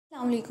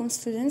Assalamualaikum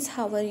students,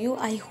 how are you?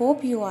 I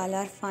hope you all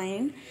are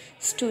fine.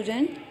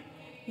 Student,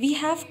 we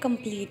have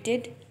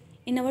completed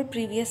in our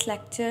previous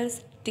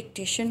lectures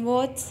dictation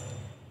words,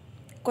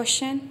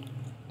 question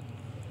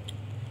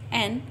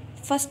and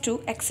first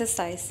two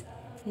exercise.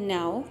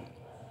 Now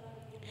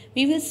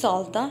we will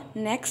solve the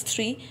next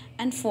 3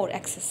 and 4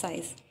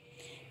 exercise.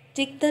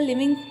 Tick the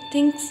living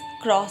things,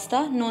 cross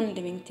the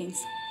non-living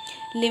things.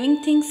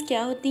 Living things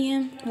क्या होती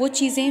हैं? वो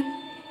चीज़ें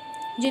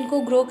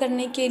जिनको grow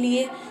करने के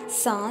लिए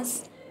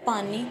सांस,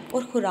 पानी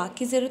और खुराक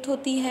की ज़रूरत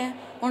होती है,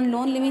 और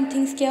नॉन लिविंग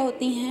थिंग्स क्या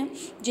होती हैं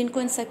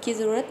जिनको इन सब की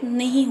ज़रूरत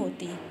नहीं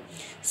होती.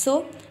 सो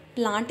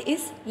plant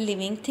is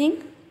living thing,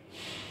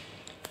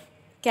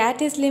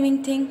 cat is living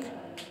thing,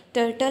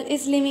 turtle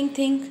is living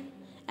thing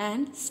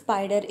and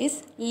spider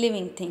is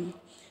living thing.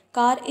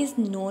 Car is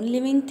non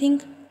living thing,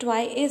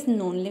 toy is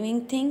non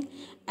living thing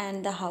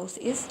and the house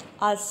is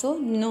also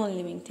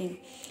non-living thing.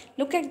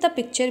 Look at the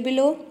picture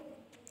below.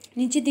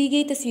 नीचे दी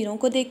गई तस्वीरों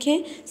को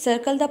देखें.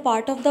 Circle the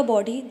part of the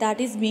body that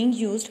is being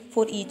used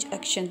for each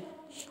action.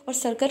 और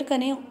circle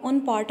करें उन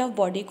part of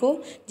body को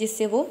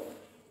जिससे वो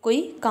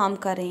कोई काम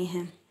कर रहे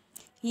हैं.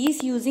 He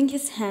is using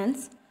his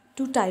hands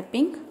to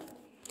typing.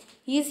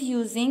 He is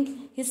using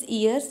his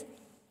years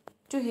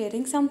to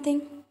hearing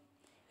something.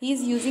 He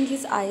is using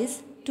his eyes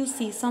to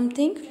see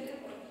something.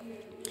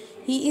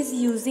 He is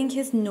using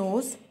his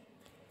nose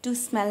to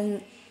smell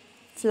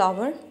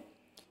flower.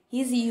 He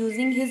is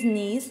using his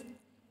knees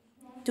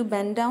to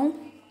bend down.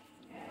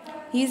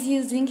 He is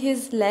using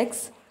his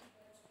legs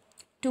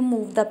to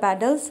move the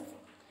pedals.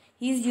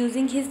 He is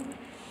using his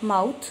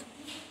mouth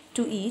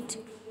to eat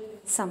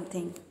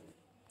something.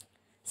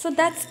 So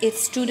that's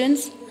it,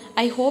 students.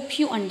 I hope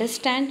you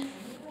understand.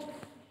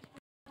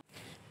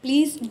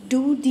 Please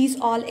do these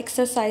all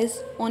exercise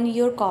on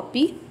your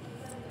copy.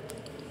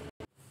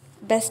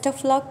 Best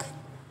of luck.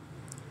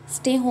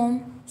 Stay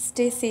home,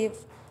 stay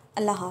safe.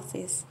 Allah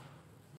Hafiz.